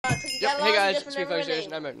Hey guys, it's Creeper9011.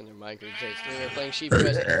 Never mind. We're playing Sheep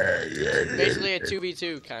Quest. Basically a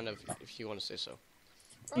 2v2 kind of, if you want to say so.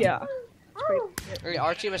 Yeah. Okay,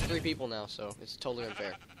 our team has 3 people now, so it's totally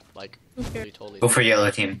unfair. Like, really totally. Go for yellow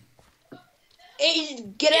team. Hey,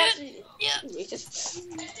 get out! Yeah.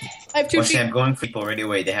 I have 2 sheep. I'm going for people right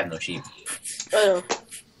away. They have no sheep. Oh.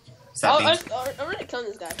 Stop I'm gonna kill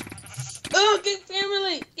this guy. Oh, get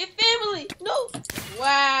family! Get family! No!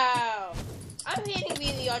 Wow! I'm hating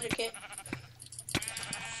being the Audra kid.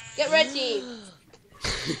 Get red team!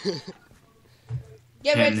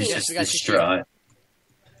 Get red team! Just distraught.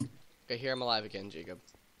 Okay, here I'm alive again, Jacob.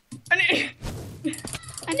 I need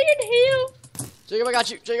heal! Jacob, I got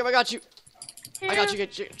you! Jacob, I got you! Heal. I got you,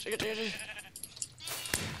 Jacob.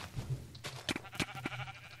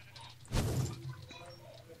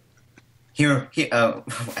 Hero,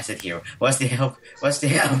 I said hero. What's the help? What's the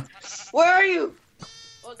help? Where are you?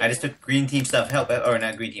 I just took green team stuff. Help, or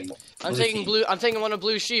not green team. I'm taking blue. I'm taking one of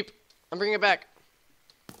blue sheep. I'm bringing it back.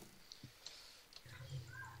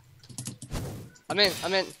 I'm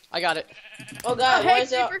in. I got it. Oh god, Oh, hey,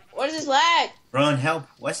 what is this lag? Run, help.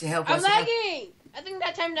 What's the help? I'm lagging! I think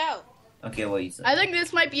that timed out. Okay, well, you said. I think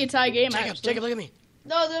this might be a tie game. Jacob, look at me.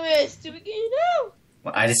 No, do it. Stupid game, no!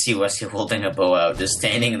 Well, I just see Wesley holding a bow out, just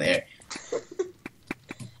standing there.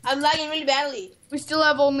 I'm lagging really badly. We still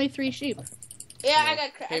have only 3 sheep. Yeah, I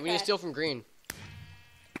got crashed. Hey, we need to steal from green.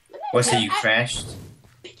 Wesley, you crashed?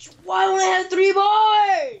 Bitch, why don't I have 3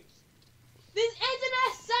 bars? This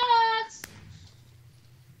internet sucks!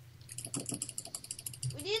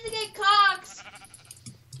 We need to get cocks.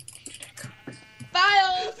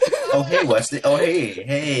 Files! Oh, hey, Wesley. Oh, hey.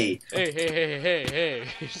 Hey.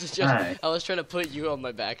 This is just, Hi. I was trying to put you on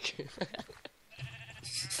my back.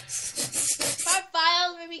 5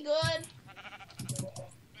 files would be good.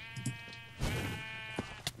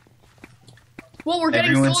 Well, we're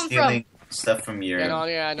getting Everyone's stolen stealing from. stuff from your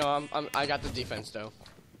I know. I got the defense though.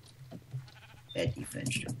 bad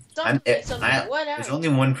defense. Whatever. There's only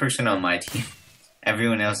one person on my team.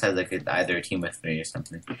 Everyone else has like either a team of 3 or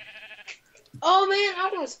something. Oh man, I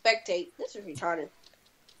want to spectate. This is retarded.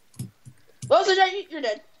 Well, so you're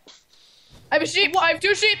dead. I have a sheep. I have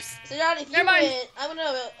 2 sheep. So John, if you Never mind. win, I'm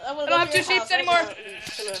gonna I don't have 2 sheep anymore.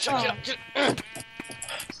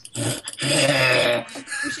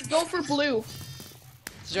 We should go for blue.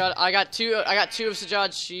 Sajad, I got two of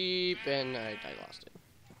Sajad's sheep, and I lost it.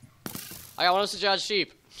 I got one of Sajad's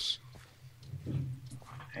sheep.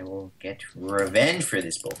 I will get revenge for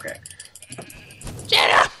this bullcrap.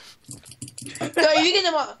 Get up! No, you get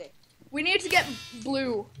them all. Okay. We need to get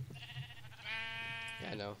blue.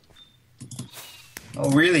 Yeah, I know. Oh,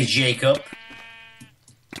 really, Jacob?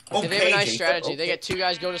 Okay, They have a nice Jacob, strategy. okay. They get 2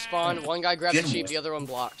 guys go to spawn, one guy grabs Good the sheep, one. the other one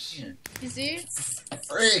blocks. Yeah. You see?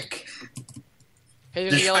 Frick! Hey,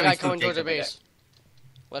 there's a Just yellow trying guy to coming towards our Jacob, base.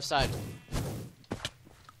 Left side.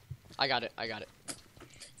 I got it.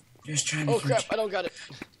 Just trying to Oh crap, I don't got it.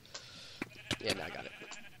 Yeah, no, I got it.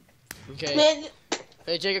 Okay. Man,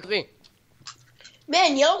 Hey, Jacob, me.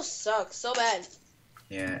 man, yellow sucks so bad.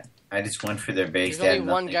 Yeah, I just went for their base. There's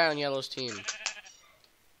only one guy on yellow's team.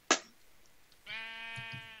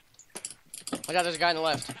 I got this guy on the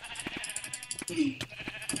left. Need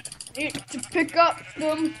to pick up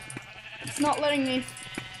them. It's not letting me.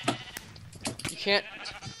 You can't.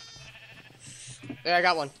 Yeah, I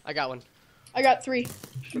got one. I got 3.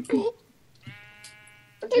 Look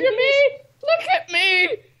at me! Look at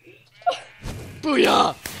me!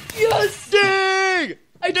 Booyah! Yes! Dig!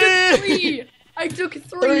 I took 3! I took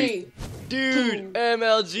 3! Dude,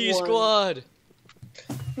 MLG 1. squad!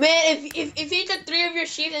 Man, if you took 3 of your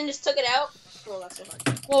sheep and just took it out, well, that's so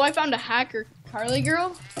hard. Well, I found a hacker Carly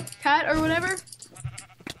girl, cat or whatever.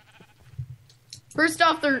 First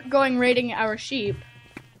off, they're going raiding our sheep.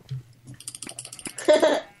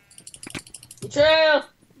 Betrayal!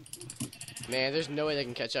 Man, there's no way they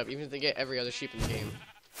can catch up, even if they get every other sheep in the game.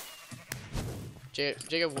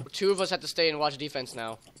 Jacob, 2 of us have to stay and watch defense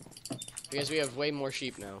now. Because we have way more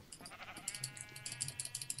sheep now.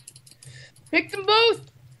 Pick them both!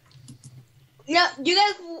 Yeah, you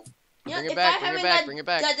guys. Yeah, Bring it if back, I bring it haven't back, bring it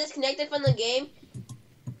back. got disconnected from the game,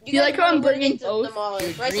 You like how I'm would've bringing been both?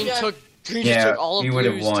 demolished, right, Green Sajad? just took all of we would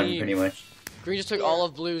have Blue's won team. pretty much. Green just took Yeah. all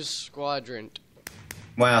of Blue's squadron.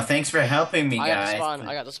 Wow, thanks for helping me, I guys.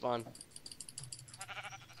 got the spawn.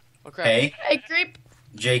 Oh crap. Hey, Hey, creep!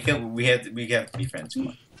 Jacob, we have to be friends. Come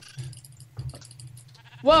on.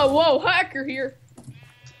 Whoa, hacker here.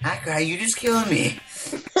 Hacker, you just killing me.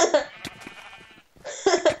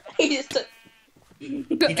 He just took. He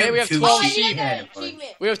Hey, took we have 2 12 Oh, I sheep. need that Had a bunch.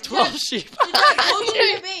 achievement. We have 12 sheep. Go to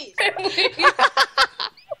your base.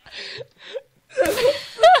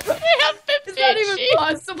 They have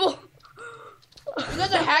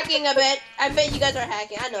hacking, I bet. I bet you guys are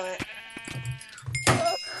hacking. I know it.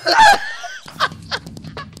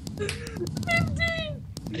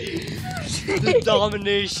 The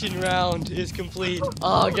domination round is complete.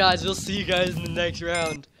 Oh, guys, we'll see you guys in the next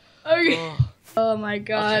round. Okay. Oh, Oh my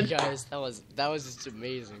god. okay, guys, that was just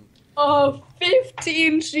amazing. Oh,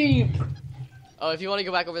 15 sheep. Oh, if you want to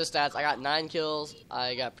go back over the stats, I got 9 kills.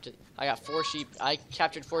 I got 4 sheep. I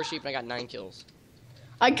captured 4 sheep and I got 9 kills.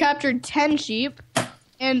 I captured 10 sheep,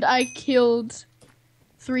 and I killed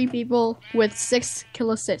 3 people with 6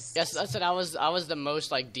 kill assists. Yes, I said I was the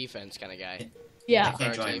most like defense kind of guy. Yeah. I can't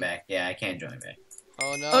Our join team. back. Yeah, I can't join back.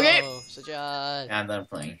 Oh no. Okay. Sajad. I'm done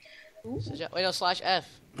playing. Sajad. Wait, no, /F.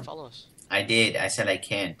 Follow us. I did. I said I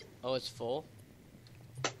can't. Oh, it's full.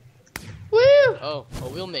 Woo! Oh,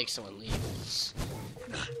 we'll make someone leave.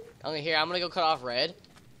 Okay, here I'm gonna go cut off red,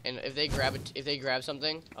 and if they grab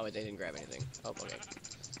something. Oh wait, they didn't grab anything. Oh, okay.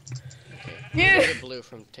 Yeah. Look at blue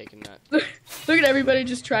from taking that. Look at everybody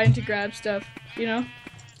just trying to grab stuff, you know?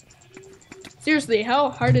 Seriously, how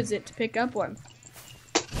hard is it to pick up one?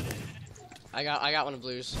 I got one of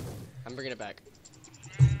blues. I'm bringing it back.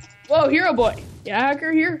 Whoa, hero boy. Yeah,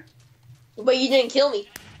 hacker here. But you didn't kill me.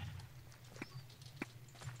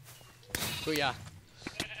 Booyah.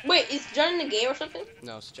 Wait, is John in the game or something?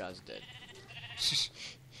 No, Sajad's dead.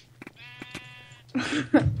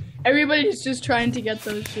 Everybody's just trying to get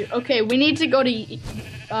those shoes. Okay, we need to go to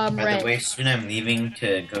By the red. way, soon I'm leaving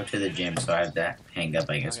to go to the gym, so I have to hang up,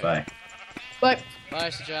 I guess. Okay. Bye. But Bye,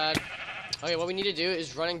 Sajad. Okay, what we need to do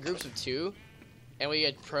is run in groups of 2, and we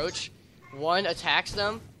approach. One attacks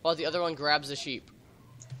them, while the other one grabs the sheep.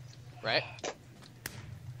 Right?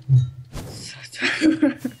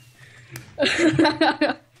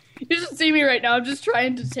 you should see me right now. I'm just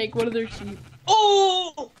trying to take one of their sheep.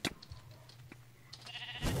 Oh!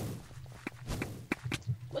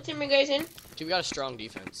 What team are you guys in? Dude, we got a strong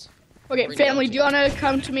defense. Okay, We're family, down do you want to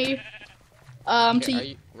come to me? Okay, To are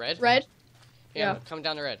you red? red? Yeah, Yeah. come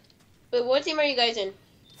down to red. Wait, what team are you guys in?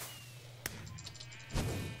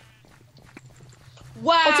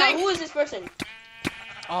 Wow, I'll take- who is this person?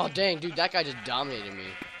 Oh, dang, dude, that guy just dominated me.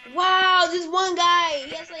 Wow, this one guy.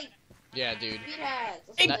 He has like Yeah, dude. speed hacks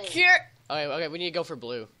or Hey, something. here. Okay, we need to go for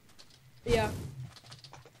blue. Yeah.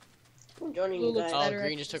 I'm joining you Blue guys. looks Oh, better.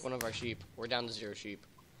 green just took one of our sheep. We're down to 0 sheep.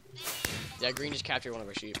 Yeah, green just captured one of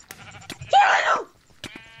our sheep.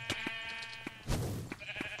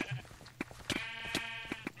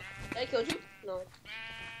 Did I kill you? No.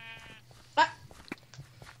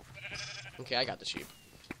 Okay, I got the sheep.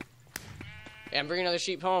 Yeah, I'm bringing another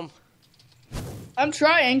sheep home. I'm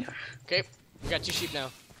trying. Okay, we got 2 sheep now.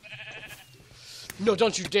 No,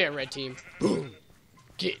 don't you dare, red team. Boom.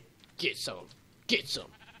 Get some. Get some.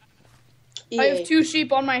 I have 2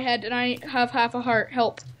 sheep on my head, and I have half a heart.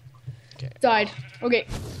 Help. Okay. Died. Okay.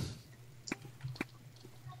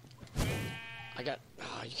 I got.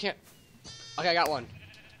 Oh, you can't. Okay, I got one.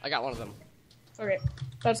 I got one of them. Okay.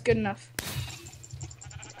 That's good enough.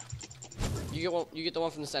 You get one. You get the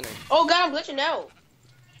one from the center. Oh god, I'm glitching out.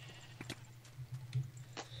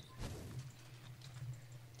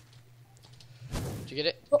 Did you get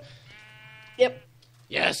it? Yep.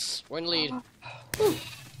 Yes, we're in the lead. Whew.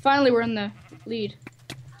 Finally, we're in the lead.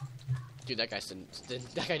 Dude, that guy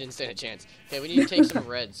didn't stand a chance. Okay, we need to take some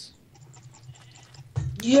reds.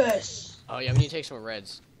 Yes. Oh yeah, we need to take some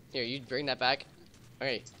reds. Here, you bring that back.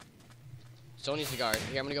 Okay. Someone needs to guard.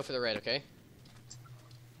 Here, I'm gonna go for the red. Okay.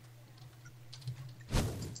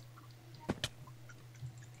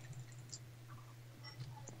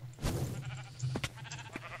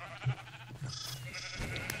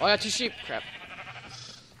 Oh, I got 2 sheep. Crap.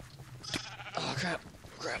 Oh, crap.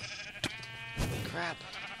 Crap. Crap.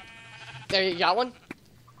 There, you got one?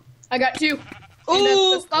 I got 2.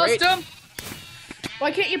 Ooh, Just lost great. them.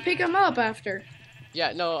 Why can't you pick them up after?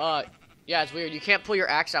 Yeah, no, yeah, it's weird. You can't pull your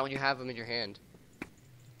axe out when you have them in your hand.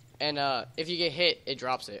 And, if you get hit, it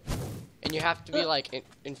drops it. And you have to be, like,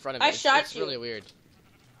 in front of it. I shot it's you. really weird.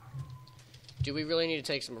 Do we really need to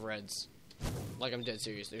take some reds? Like, I'm dead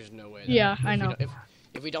serious. There's no way. Yeah, I know.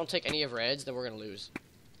 If we don't take any of reds, then we're gonna lose.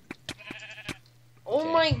 Oh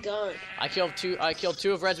Okay. my god. I killed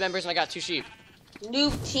 2 of Red's members, and I got 2 sheep.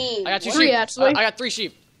 Noob team. I got 2 Three, sheep. actually. I got 3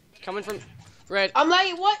 sheep. Coming from Red. I'm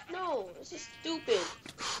like, what? No, this is stupid.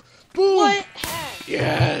 Boom! What hack?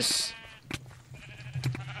 Yes!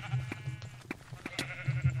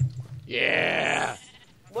 Yeah!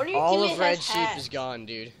 One of your All teammates of Red has sheep hacks. is gone,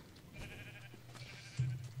 dude.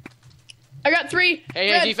 I got 3.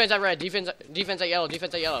 Hey, Red. defense at red. Defense at yellow.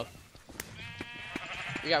 Defense at yellow.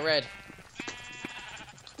 We got red.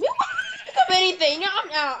 You pick up anything. No, I'm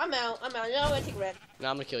out. No, I'm gonna take red. No,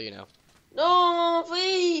 I'm gonna kill you now. No,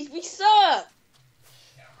 please. We suck.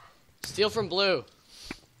 Steal from blue.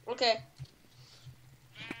 Okay.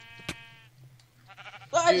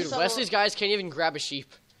 Well, I Dude, just saw Wesley's one. guys can't even grab a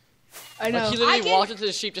sheep. I know. Like, he literally I can- walked into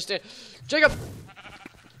the sheep just to... Jacob!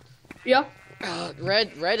 Yeah.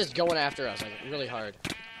 Red is going after us, like, really hard.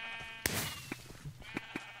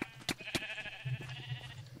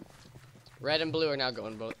 Red and blue are now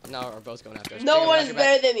both going after us. No Jacob, one I got is your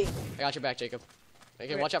better back. than me. I got your back, Jacob.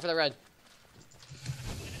 Okay, Okay. watch out for the red.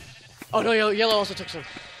 Oh no, yellow also took some.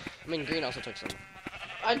 I mean, green also took some.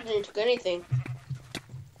 I didn't took anything.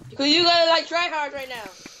 Because you gotta like try hard right now.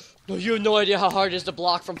 No, you have no idea how hard it is to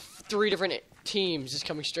block from 3 different teams just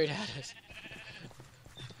coming straight at us.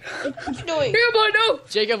 What you doing? Here, boy, no.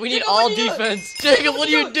 Jacob, we need Jacob, all what are you doing? defense. Jacob, what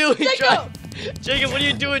are you doing? Jacob! Jacob, what are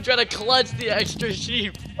you doing trying to clutch the extra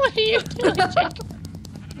sheep? What are you doing, Jacob?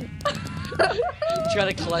 Trying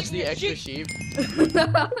to clutch the extra sheep.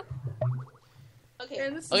 Okay.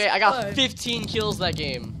 Man, this is Okay, I got fun. 15 kills that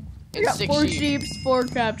game. I And got 6 4 sheep. sheep, 4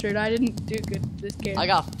 captured. I didn't do good this game. I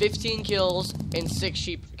got 15 kills and 6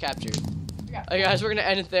 sheep captured. Okay, guys, we're gonna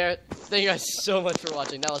end it there. Thank you guys so much for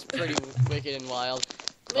watching. That was pretty wicked and wild.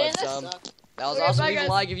 Man, But, that sucked. that was Okay, awesome. bye, Leave a guys.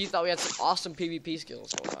 like if you thought we had some awesome PvP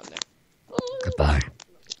skills going on there. Goodbye.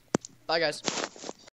 Bye, guys.